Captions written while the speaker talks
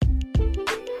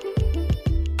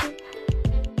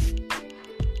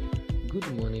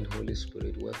Holy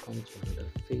Spirit. Welcome to another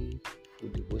faithful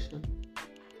devotion.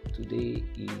 Today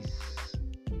is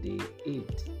day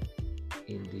 8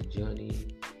 in the journey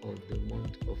of the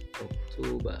month of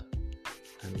October,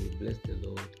 and we bless the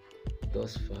Lord.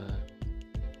 Thus far,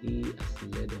 He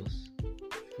has led us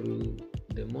through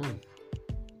the month.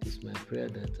 It is my prayer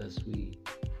that as we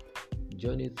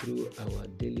journey through our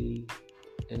daily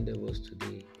endeavors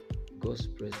today, God's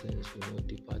presence will not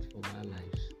depart from our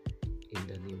lives in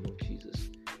the name of Jesus.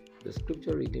 The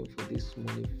scripture reading for this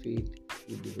morning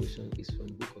faithful devotion is from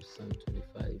book of Psalm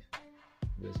 25,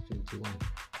 verse 21.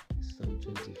 Psalm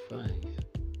 25,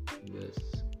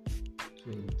 verse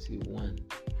 21.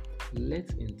 Let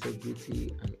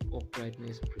integrity and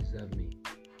uprightness preserve me,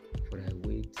 for I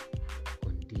wait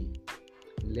on thee.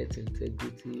 Let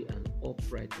integrity and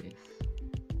uprightness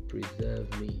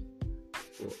preserve me,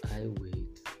 for I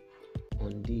wait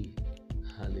on thee.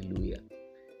 Hallelujah.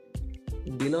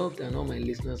 Beloved and all my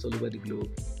listeners all over the globe,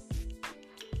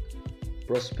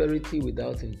 prosperity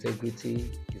without integrity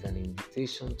is an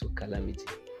invitation to calamity.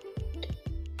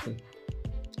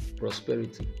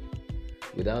 Prosperity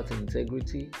without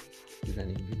integrity is an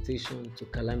invitation to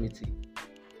calamity.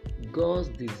 God's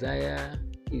desire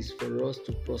is for us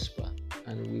to prosper,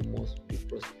 and we must be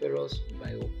prosperous by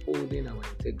upholding our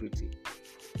integrity.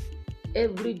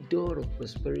 Every door of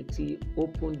prosperity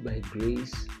opened by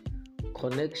grace,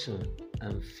 connection,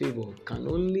 and favor can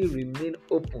only remain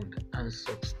opened and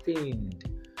sustained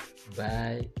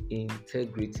by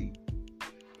integrity.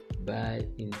 By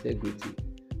integrity.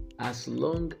 As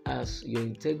long as your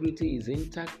integrity is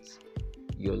intact,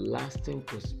 your lasting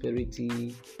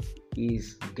prosperity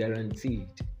is guaranteed.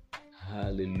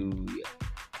 Hallelujah.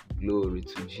 Glory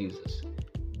to Jesus.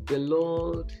 The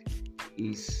Lord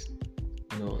is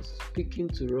speaking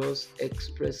to us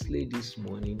expressly this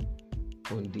morning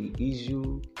on the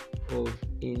issue of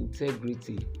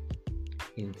integrity.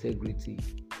 Integrity.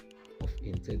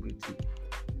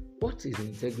 What is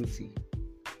integrity?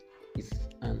 It's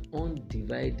an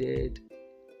undivided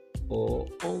or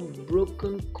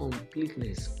unbroken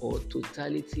completeness or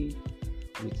totality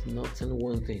with nothing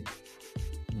wanting.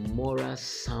 Moral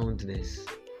soundness.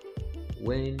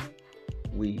 When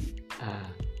we are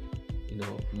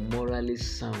morally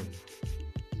sound,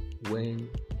 when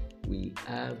we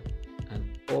have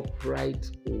an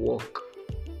upright walk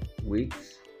with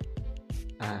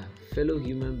our fellow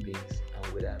human beings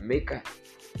and with our Maker.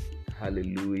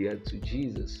 Hallelujah to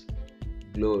Jesus.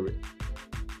 Glory.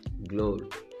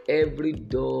 Every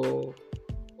door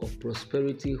of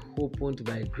prosperity opened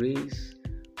by grace,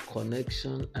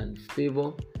 connection, and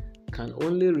favor can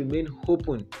only remain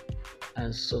open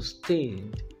and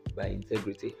sustained by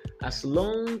integrity. As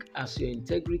long as your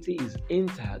integrity is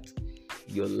intact,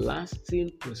 your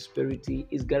lasting prosperity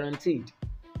is guaranteed.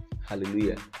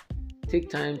 Hallelujah. Take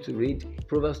time to read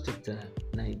Proverbs chapter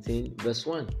 19, verse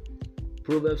 1.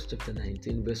 Proverbs chapter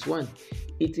 19, verse 1.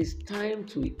 It is time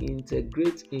to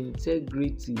integrate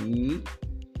integrity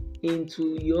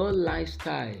into your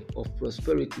lifestyle of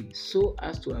prosperity so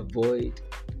as to avoid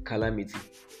calamity.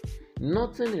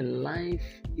 Nothing in life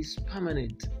is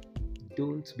permanent.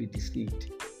 Don't be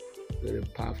deceived. Very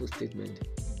powerful statement.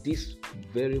 This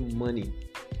very morning.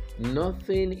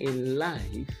 Nothing in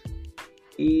life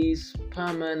is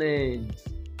permanent.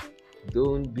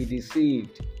 Don't be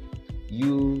deceived.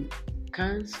 You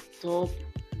can't stop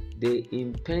the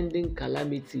impending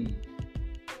calamity.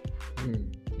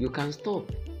 You can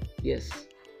stop. Yes,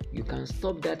 you can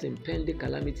stop that impending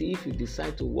calamity if you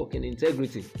decide to walk in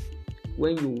integrity.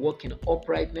 When you walk in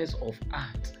uprightness of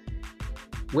heart,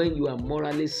 when you are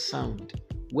morally sound,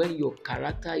 when your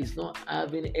character is not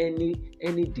having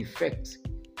any defects.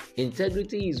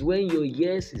 Integrity is when your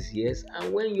yes is yes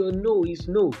and when your no is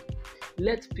no.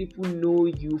 Let people know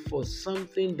you for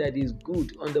something that is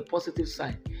good on the positive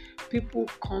side. People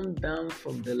come down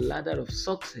from the ladder of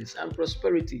success and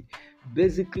prosperity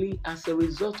basically as a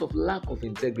result of lack of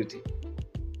integrity.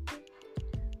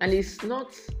 And it's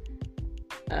not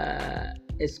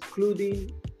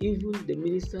excluding even the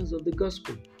ministers of the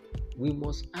gospel. We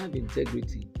must have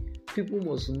integrity. People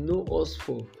must know us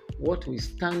for what we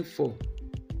stand for.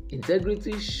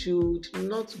 Integrity should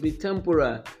not be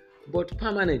temporal but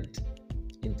permanent.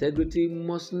 Integrity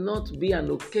must not be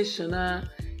an occasional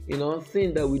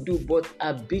thing that we do, but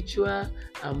habitual,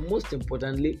 and most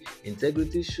importantly,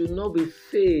 integrity should not be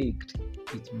faked.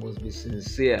 It must be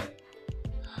sincere.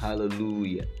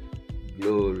 Hallelujah.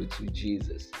 Glory to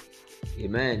Jesus.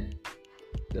 Amen.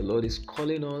 The Lord is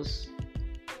calling us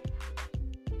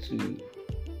to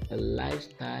a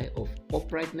lifestyle of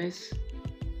uprightness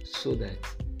so that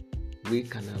we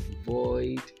can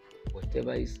avoid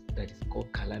whatever that is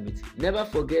called calamity. Never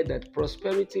forget that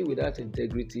prosperity without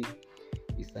integrity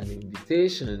is an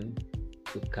invitation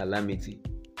to calamity.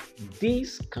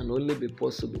 This can only be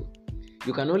possible.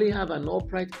 You can only have an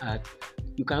upright heart.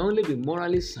 You can only be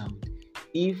morally sound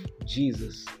if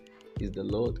Jesus is the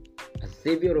Lord and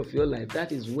Savior of your life.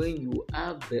 That is when you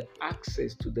have the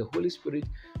access to the Holy Spirit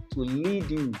to lead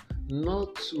you,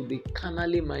 not to be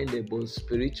carnally minded, but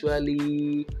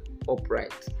spiritually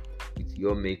upright with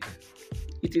your Maker.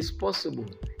 It is possible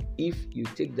if you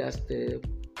take that step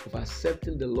of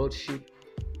accepting the Lordship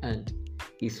and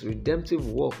His redemptive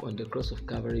work on the cross of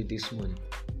Calvary this morning.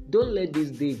 Don't let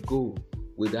this day go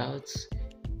without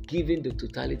giving the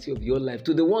totality of your life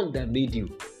to the one that made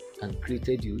you and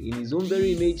created you in His own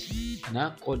very image and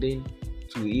according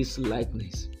to His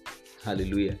likeness.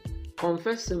 Hallelujah.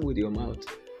 Confess Him with your mouth,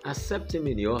 accept Him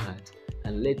in your heart,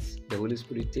 and let the Holy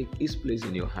Spirit take His place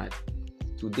in your heart.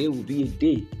 Today will be a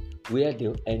day where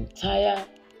the entire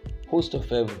host of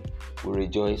heaven will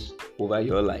rejoice over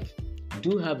your life.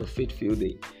 Do have a faith-filled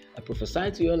day. I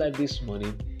prophesy to your life this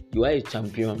morning, you are a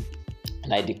champion,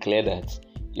 and I declare that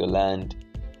your land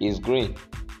is green.